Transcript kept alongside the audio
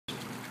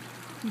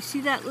You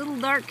see that little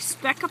dark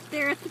speck up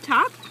there at the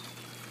top?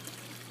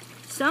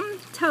 Some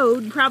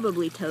toad,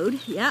 probably toad,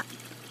 yeah,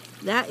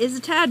 that is a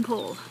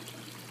tadpole.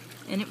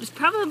 And it was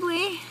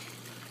probably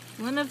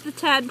one of the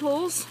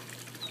tadpoles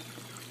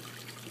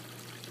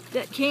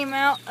that came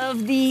out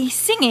of the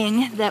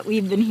singing that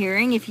we've been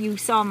hearing, if you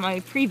saw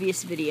my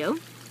previous video.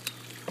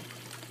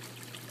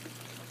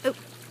 Oh,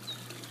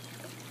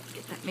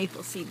 get that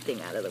maple seed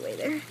thing out of the way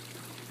there.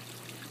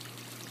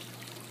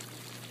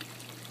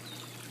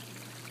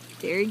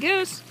 There he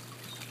goes.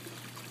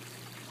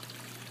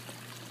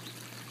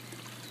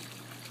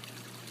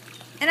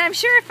 And I'm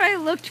sure if I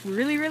looked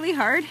really, really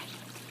hard,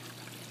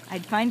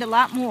 I'd find a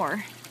lot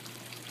more.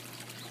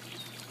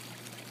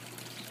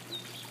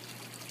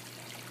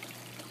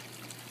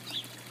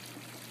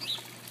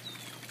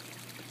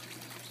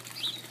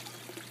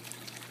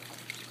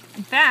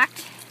 In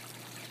fact,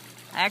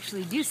 I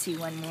actually do see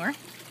one more.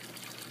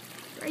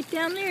 Right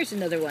down there's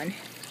another one.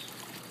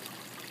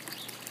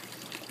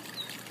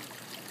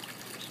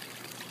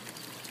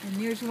 And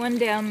there's one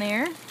down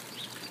there.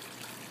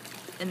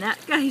 And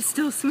that guy's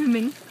still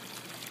swimming.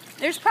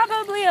 There's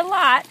probably a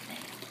lot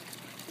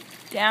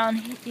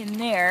down in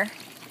there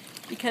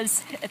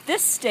because at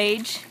this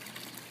stage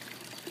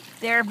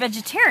they're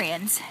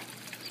vegetarians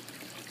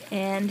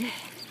and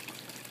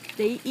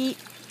they eat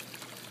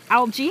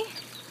algae.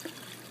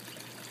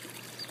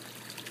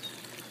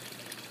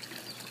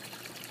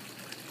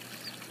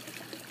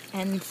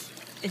 And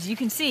as you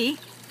can see,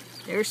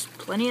 there's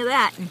plenty of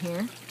that in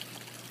here.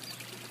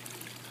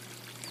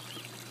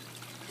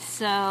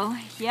 So,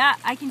 yeah,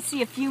 I can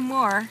see a few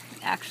more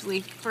actually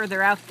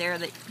further out there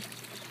that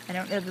I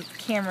don't know that the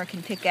camera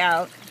can pick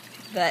out,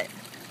 but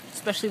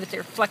especially with the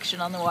reflection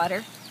on the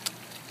water.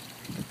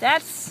 But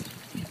that's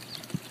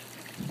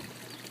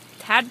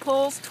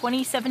Tadpoles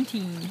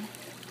 2017.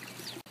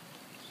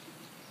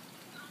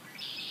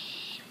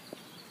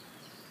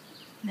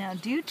 Now,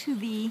 due to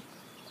the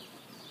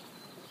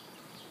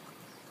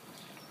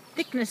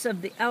thickness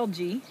of the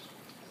algae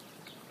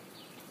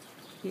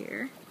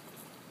here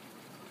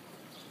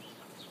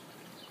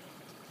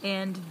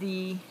and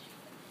the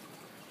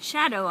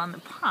shadow on the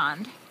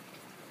pond,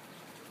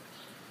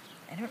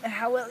 I don't know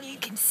how well you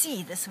can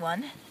see this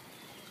one,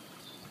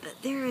 but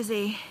there is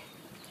a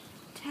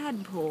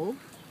tadpole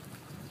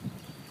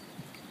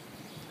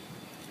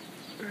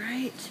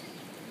right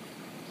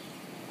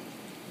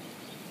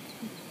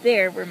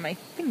there where my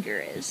finger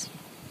is.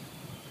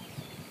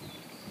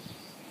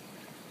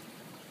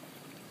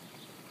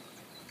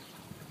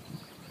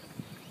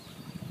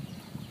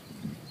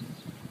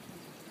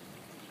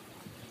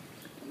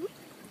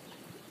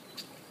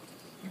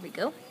 There we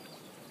go.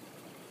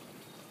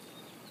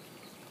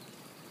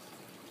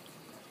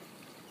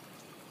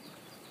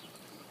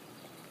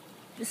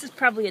 This is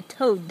probably a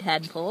toad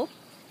tadpole.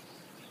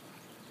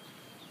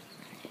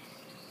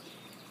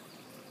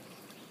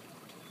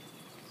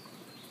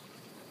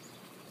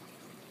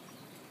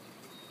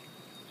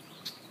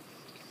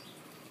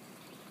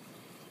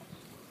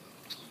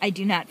 I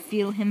do not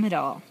feel him at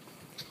all.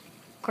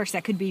 Of course,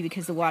 that could be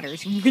because the water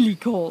is really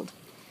cold.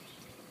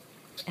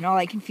 And all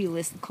I can feel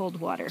is the cold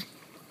water.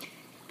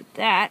 But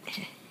that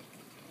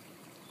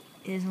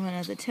is one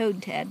of the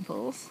toad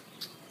tadpoles.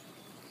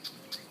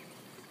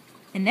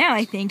 And now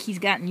I think he's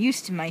gotten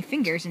used to my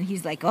fingers and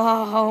he's like,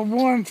 oh,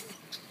 warmth.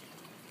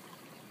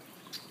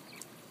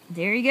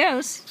 There he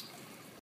goes.